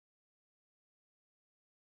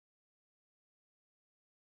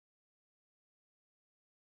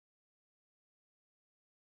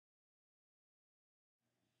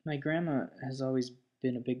My grandma has always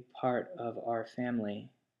been a big part of our family,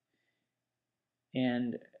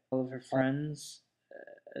 and all of her friends,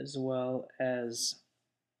 as well as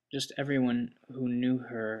just everyone who knew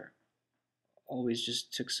her, always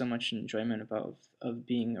just took so much enjoyment of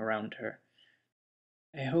being around her.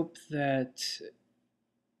 I hope that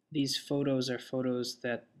these photos are photos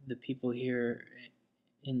that the people here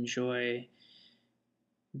enjoy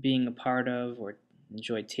being a part of or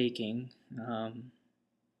enjoy taking.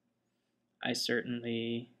 I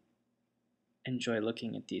certainly enjoy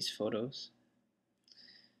looking at these photos.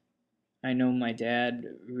 I know my dad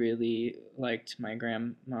really liked my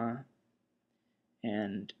grandma,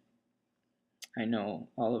 and I know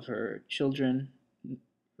all of her children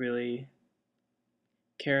really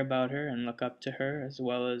care about her and look up to her, as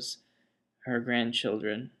well as her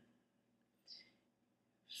grandchildren.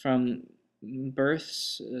 From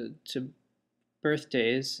births to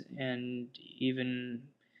birthdays, and even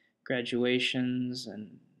graduations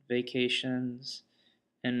and vacations,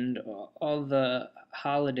 and all the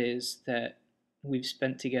holidays that we've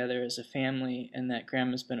spent together as a family and that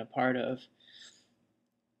Grandma's been a part of,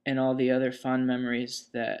 and all the other fond memories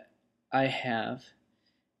that I have.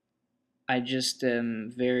 I just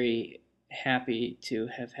am very happy to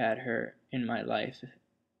have had her in my life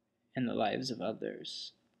and the lives of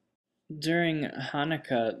others. During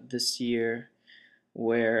Hanukkah this year,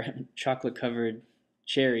 where chocolate covered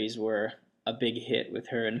cherries were a big hit with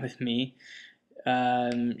her and with me,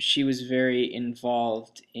 she was very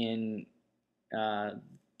involved in uh,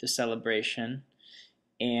 the celebration,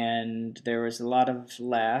 and there was a lot of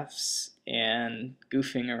laughs and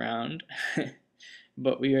goofing around.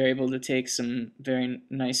 But we were able to take some very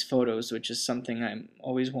nice photos, which is something I'm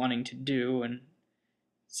always wanting to do, and it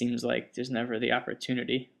seems like there's never the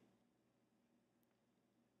opportunity.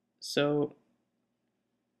 So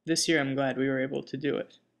this year I'm glad we were able to do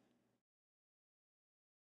it.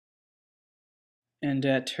 And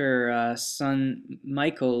at her son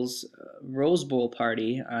Michael's Rose Bowl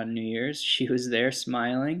party on New Year's, she was there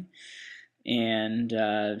smiling, and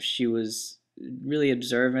she was really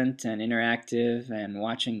observant and interactive and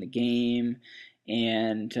watching the game,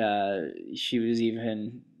 and she was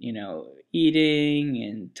even, eating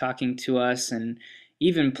and talking to us, and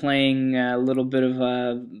even playing a little bit of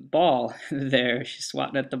a ball there. She's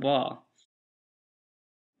swatting at the ball.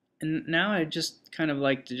 And now I just kind of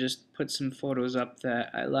like to just put some photos up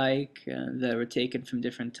that I like, that were taken from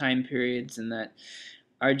different time periods, and that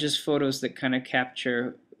are just photos that kind of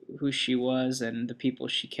capture who she was and the people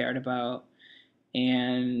she cared about,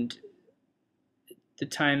 and the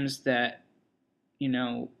times that, you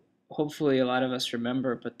know, hopefully a lot of us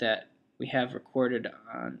remember, but that we have recorded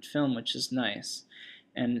on film, which is nice.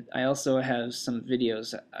 And I also have some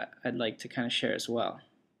videos I'd like to kind of share as well.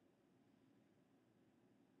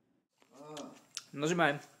 Oh, Those are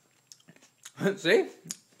mine. See?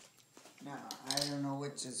 now I don't know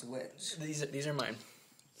which is which. These are mine.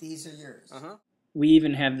 These are yours. We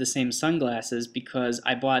even have the same sunglasses because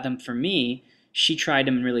I bought them for me. She tried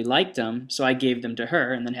them and really liked them, so I gave them to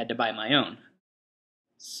her and then had to buy my own.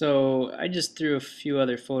 So I just threw a few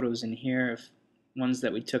other photos in here of ones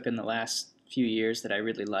that we took in the last few years that I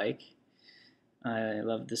really like. I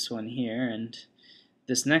love this one here, and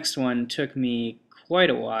this next one took me quite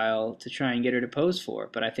a while to try and get her to pose for,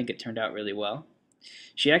 but I think it turned out really well.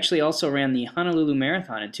 She actually also ran the Honolulu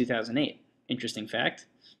Marathon in 2008. Interesting fact.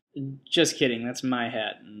 Just kidding, that's my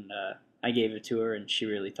hat, and I gave it to her, and she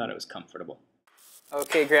really thought it was comfortable.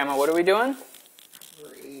 Okay, Grandma, what are we doing?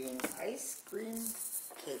 We're eating ice cream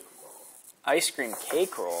cake roll. Ice cream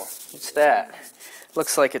cake roll. What's that?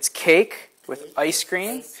 Looks like it's cake with ice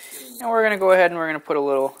cream. And we're going to go ahead and we're going to put a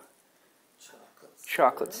little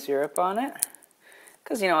chocolate syrup on it.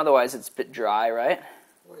 Because, otherwise it's a bit dry, right?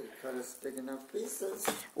 Well, you cut us big enough pieces.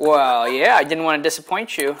 Well, yeah, I didn't want to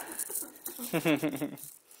disappoint you.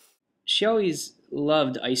 She always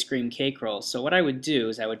loved ice cream cake rolls, so what I would do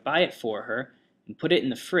is I would buy it for her and put it in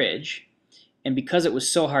the fridge, and because it was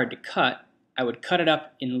so hard to cut, I would cut it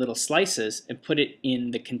up in little slices and put it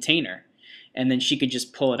in the container, and then she could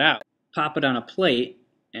just pull it out, pop it on a plate,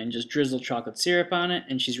 and just drizzle chocolate syrup on it,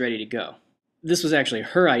 and she's ready to go. This was actually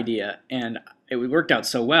her idea, and it worked out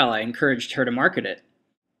so well I encouraged her to market it.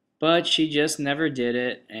 But she just never did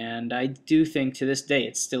it, and I do think to this day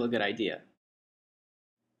it's still a good idea.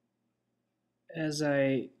 As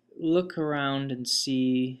I look around and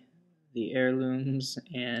see the heirlooms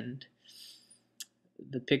and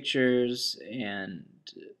the pictures and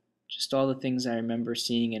just all the things I remember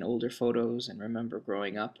seeing in older photos and remember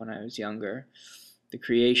growing up when I was younger, the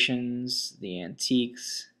creations, the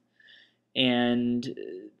antiques, and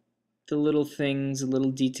the little things, the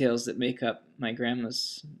little details that make up my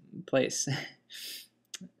grandma's place.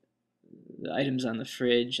 The items on the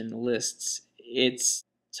fridge and the lists. It's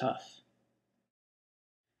tough.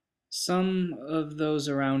 Some of those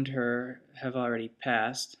around her have already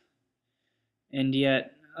passed, and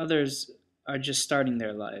yet others are just starting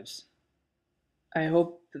their lives. I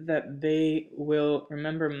hope that they will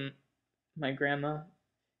remember my grandma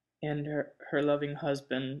and her loving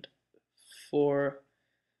husband for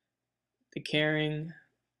the caring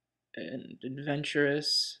and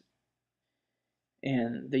adventurous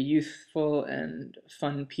and the youthful and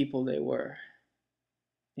fun people they were,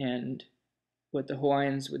 and what the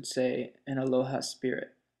Hawaiians would say, an aloha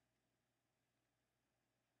spirit.